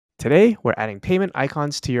Today, we're adding payment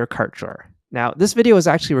icons to your cart drawer. Now, this video is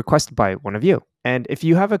actually requested by one of you. And if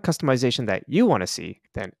you have a customization that you want to see,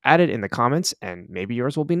 then add it in the comments and maybe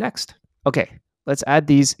yours will be next. Okay, let's add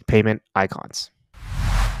these payment icons.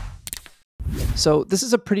 So this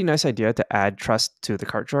is a pretty nice idea to add trust to the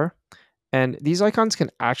cart drawer. And these icons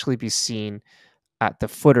can actually be seen at the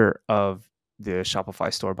footer of the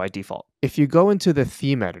Shopify store by default. If you go into the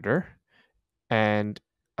theme editor and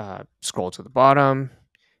scroll to the bottom,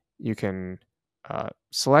 you can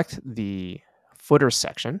select the footer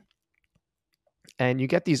section and you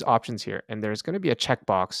get these options here. And there's going to be a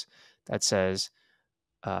checkbox that says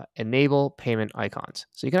enable payment icons.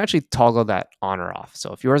 So you can actually toggle that on or off.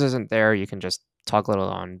 So if yours isn't there, you can just toggle it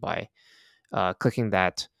on by clicking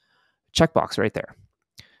that checkbox right there.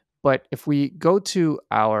 But if we go to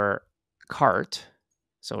our cart,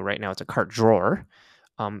 so right now it's a cart drawer,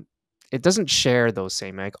 it doesn't share those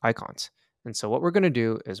same icons. And so what we're going to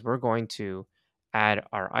do is we're going to add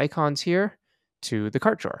our icons here to the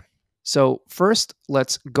cart drawer. So first,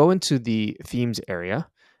 let's go into the themes area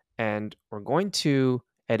and we're going to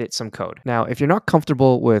edit some code. Now, if you're not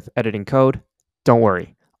comfortable with editing code, don't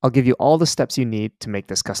worry. I'll give you all the steps you need to make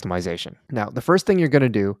this customization. Now, the first thing you're going to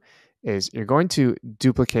do is you're going to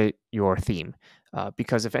duplicate your theme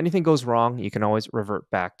because if anything goes wrong, you can always revert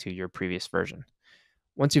back to your previous version.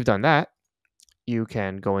 Once you've done that, you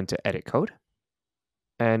can go into edit code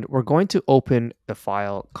and we're going to open the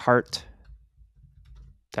file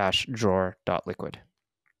cart-drawer.liquid.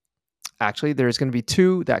 Actually, there's going to be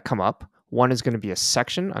two that come up. One is going to be a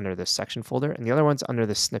section under the section folder and the other one's under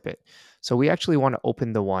the snippet. So we actually want to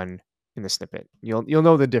open the one in the snippet. You'll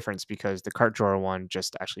know the difference because the cart drawer one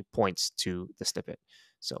just actually points to the snippet.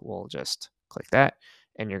 So we'll just click that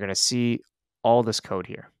and you're going to see all this code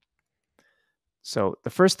here. So the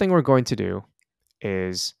first thing we're going to do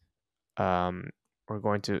is we're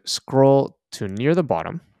going to scroll to near the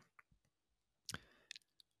bottom.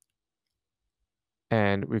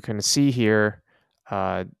 And we can see here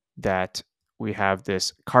that we have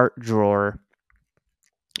this cart drawer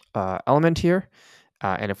element here.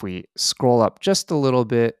 And if we scroll up just a little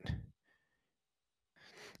bit,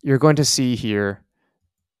 you're going to see here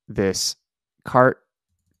this cart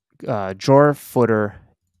drawer footer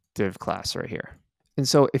div class right here. And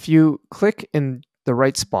so if you click in the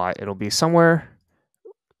right spot, it'll be somewhere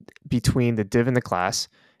between the div and the class.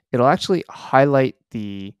 It'll actually highlight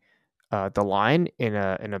the line in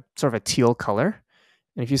a sort of a teal color.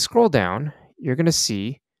 And if you scroll down, you're going to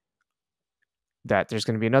see that there's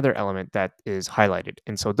going to be another element that is highlighted.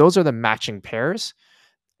 And so those are the matching pairs,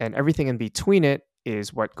 and everything in between it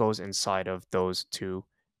is what goes inside of those two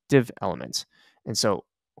div elements. And so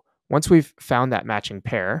once we've found that matching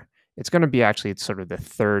pair, it's going to be actually sort of the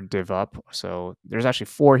third div up. So there's actually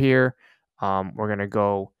four here. We're going to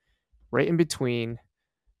go right in between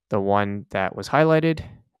the one that was highlighted,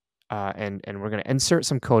 and we're going to insert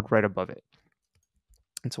some code right above it.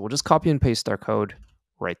 And so we'll just copy and paste our code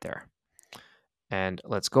right there. And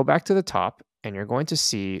let's go back to the top, and you're going to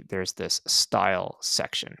see there's this style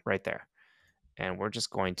section right there. And we're just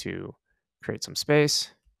going to create some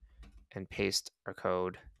space and paste our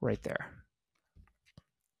code right there.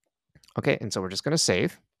 Okay, and so we're just going to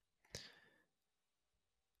save.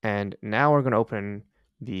 And now we're going to open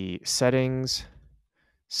the settings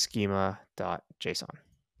schema.json.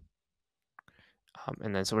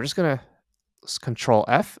 And then so we're just going to Control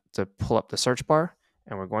F to pull up the search bar,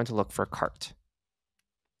 and we're going to look for cart.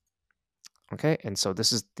 Okay, and so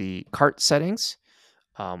this is the cart settings.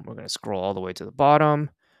 We're going to scroll all the way to the bottom.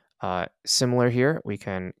 Similar here, we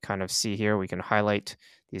can kind of see here, we can highlight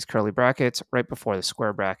these curly brackets right before the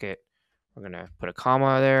square bracket. We're going to put a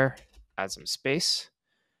comma there, add some space,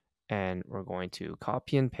 and we're going to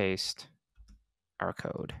copy and paste our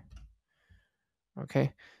code.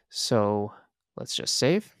 Okay, so let's just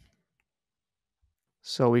save.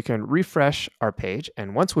 So we can refresh our page,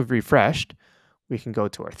 and once we've refreshed, we can go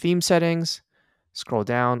to our theme settings, scroll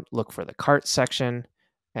down, look for the cart section,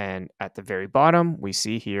 and at the very bottom, we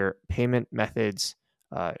see here payment methods,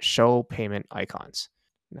 show payment icons.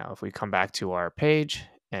 Now, if we come back to our page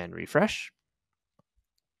and refresh,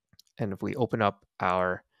 and if we open up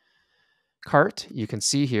our cart, you can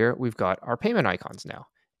see here we've got our payment icons now.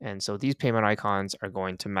 And so these payment icons are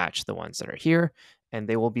going to match the ones that are here, and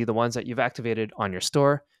they will be the ones that you've activated on your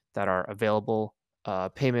store that are available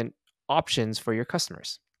payment options for your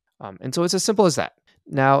customers. And so it's as simple as that.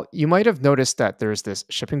 Now, you might have noticed that there's this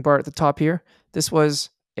shipping bar at the top here. This was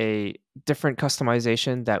a different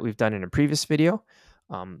customization that we've done in a previous video.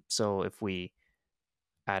 So if we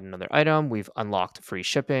add another item, we've unlocked free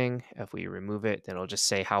shipping. If we remove it, then it'll just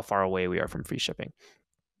say how far away we are from free shipping.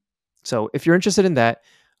 So if you're interested in that,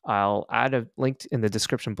 I'll add a link in the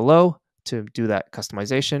description below to do that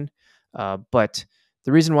customization. But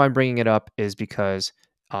the reason why I'm bringing it up is because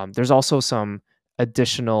there's also some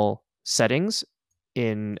additional settings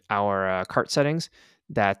in our cart settings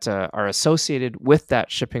that are associated with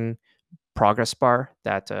that shipping progress bar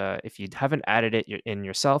that if you haven't added it in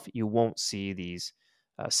yourself, you won't see these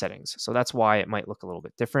settings. So that's why it might look a little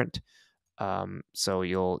bit different. So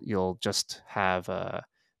you'll just have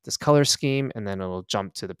this color scheme, and then it'll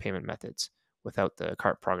jump to the payment methods without the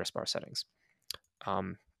cart progress bar settings.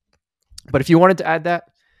 But if you wanted to add that,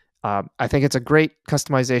 I think it's a great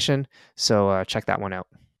customization. So check that one out.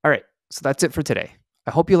 All right, so that's it for today.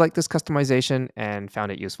 I hope you liked this customization and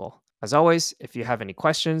found it useful. As always, if you have any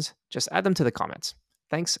questions, just add them to the comments.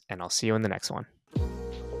 Thanks, and I'll see you in the next one.